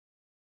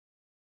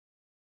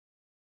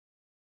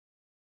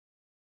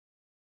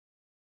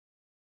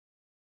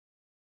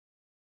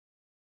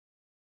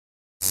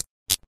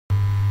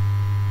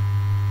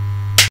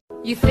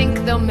You think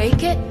they'll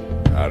make it?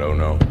 I don't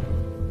know.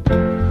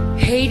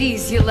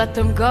 Hades, you let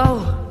them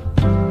go.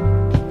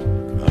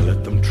 I'll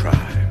let them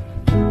try.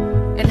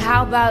 And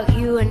how about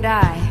you and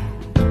I?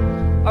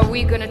 Are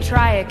we gonna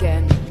try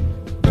again?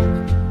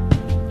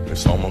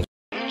 It's almost...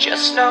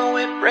 Just know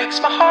it breaks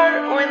my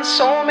heart when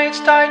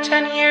soulmates die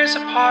 10 years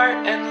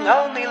apart and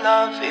lonely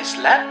love is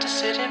left to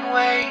sit and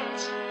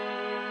wait.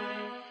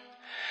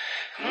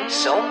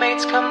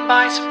 Soulmates come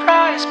by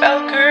surprise,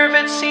 bell curve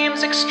it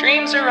seems,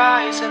 extremes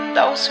arise, and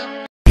those who...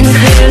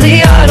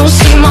 Clearly I don't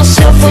see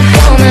myself up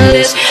on the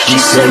list. She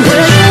said,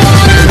 where you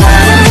wanna go,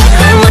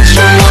 how much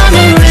you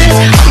wanna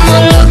risk. I'm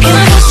not looking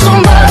for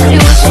somebody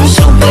with some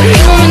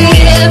superhuman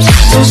gifts,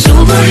 some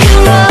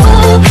superhero,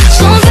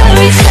 some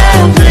fairy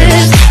tale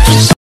bliss.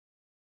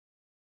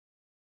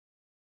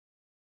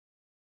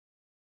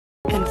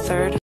 And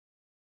third,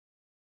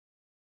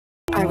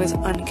 I was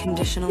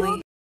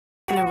unconditionally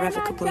and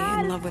irrevocably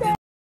in love with him.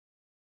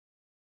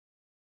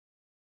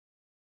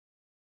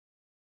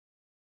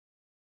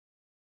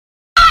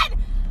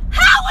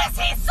 How is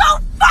he so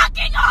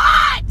fucking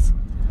hot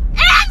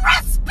and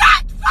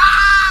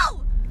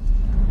respectful?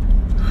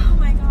 Oh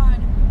my god.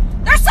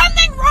 There's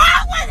something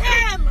wrong with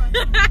him!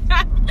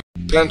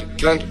 That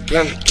girl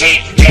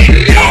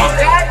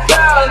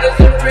is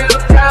a real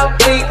proud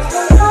beat.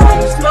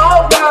 Small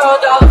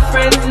world, all the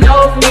friends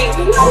know me.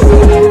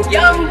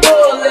 Young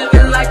bull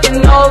living like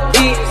an old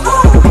beast.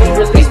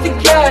 Release the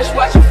cash,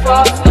 watch it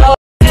fall slow.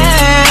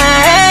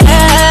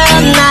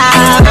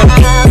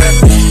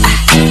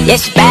 Yeah,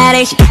 she bad,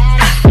 ain't she?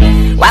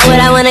 Why would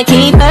I wanna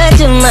keep her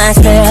to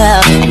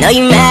myself? I know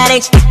you mad,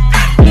 ain't you?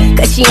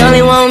 Cause she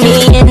only want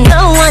me and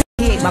no one.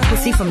 He ate my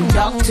pussy from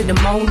dark to the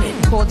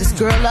morning. Called this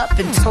girl up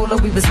and told her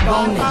we was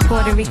boning.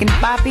 Puerto Rican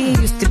Papi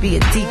used to be a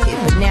deacon,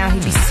 but now he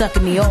be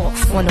sucking me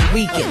off on the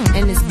weekend.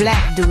 And this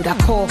black dude I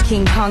call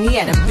King Kong, he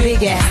had a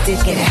big ass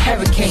dick and a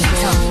hurricane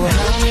tongue.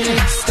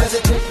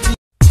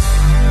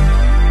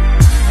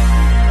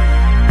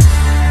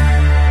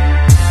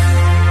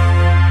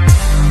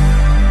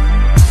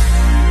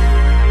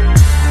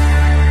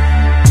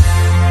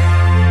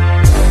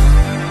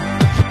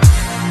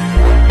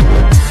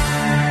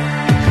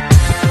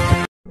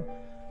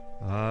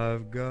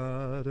 I've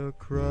got a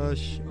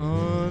crush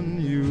on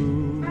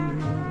you,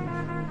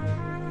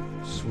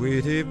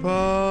 sweetie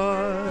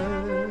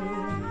pie,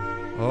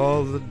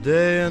 all the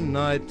day and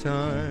night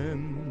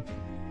time,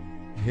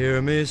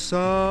 hear me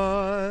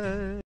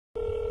sigh.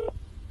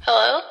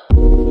 Hello?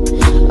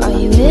 Are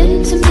you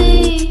into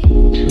me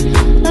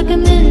like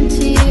I'm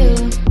into you?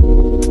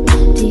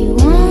 Do you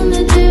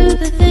wanna do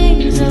the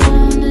things I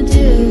wanna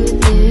do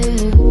with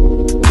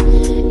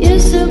you? You're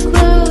so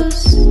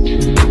close.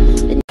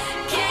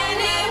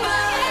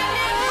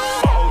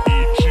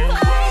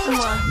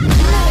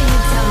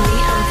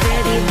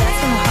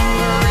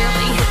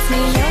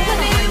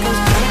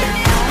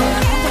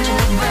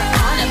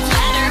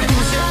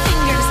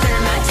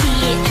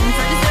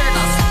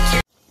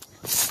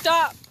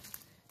 Stop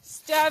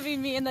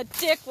stabbing me in the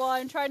dick while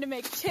I'm trying to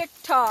make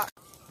TikTok.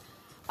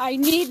 I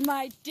need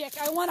my dick.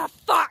 I wanna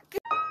fuck.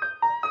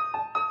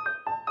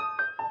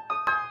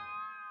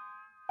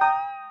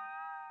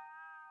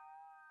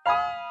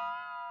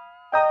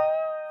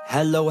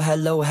 Hello,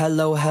 hello,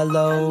 hello,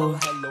 hello.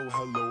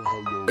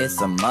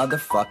 It's a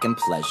motherfucking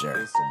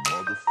pleasure.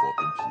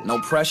 No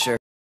pressure.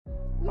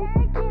 Your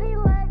kitty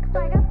looks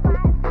like a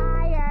flat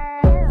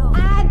tire.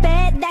 I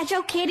bet that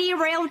your kitty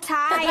real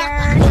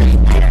tired.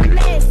 Hit or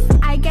miss,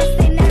 I guess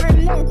they never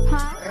miss,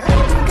 huh?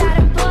 You got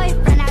a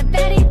boyfriend, I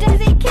bet he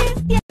doesn't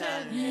kiss you.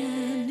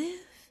 And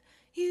if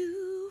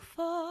you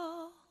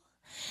fall,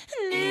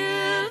 and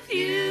if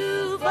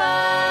you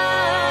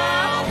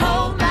fall,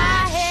 hold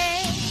my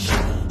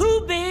hand.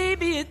 Ooh,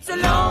 baby, it's a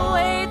long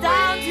way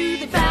down to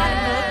the bottom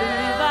of the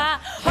river.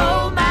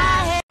 Hold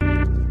my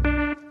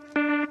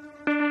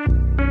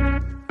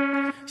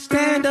hand.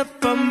 Stand up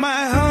for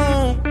my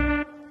home.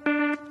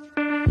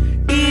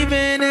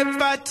 Even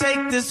if I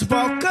take this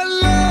walk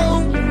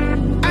alone,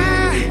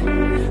 I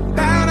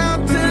bow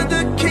down to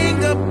the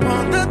king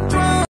upon the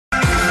throne.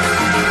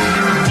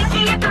 If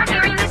you're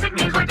during this, it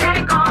means we're dead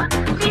and gone.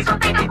 Please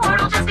don't think a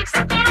portal, just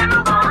accept it and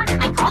move on.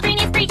 My cauldron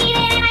is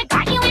preheated and I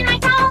got you in my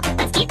towel.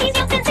 Let's keep these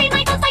yolks and save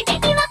my toast like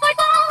baby love for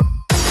fall.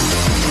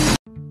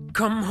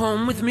 Come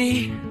home with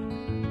me,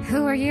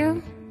 Who are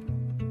you?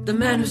 the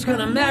man who's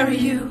gonna marry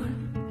you.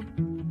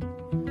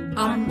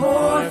 I'm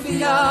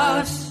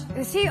Morpheus.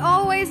 Is he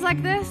always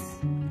like this?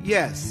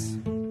 Yes.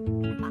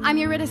 I'm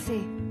Eurydice.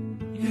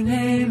 Your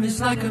name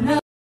is like a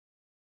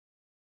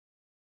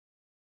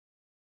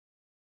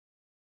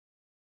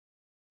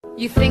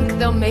You think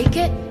they'll make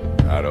it?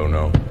 I don't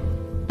know.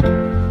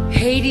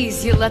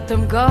 Hades, you let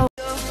them go.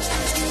 I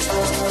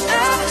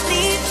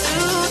need to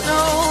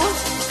know,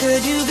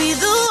 could you be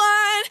the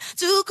one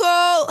to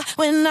call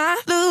when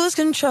I lose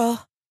control?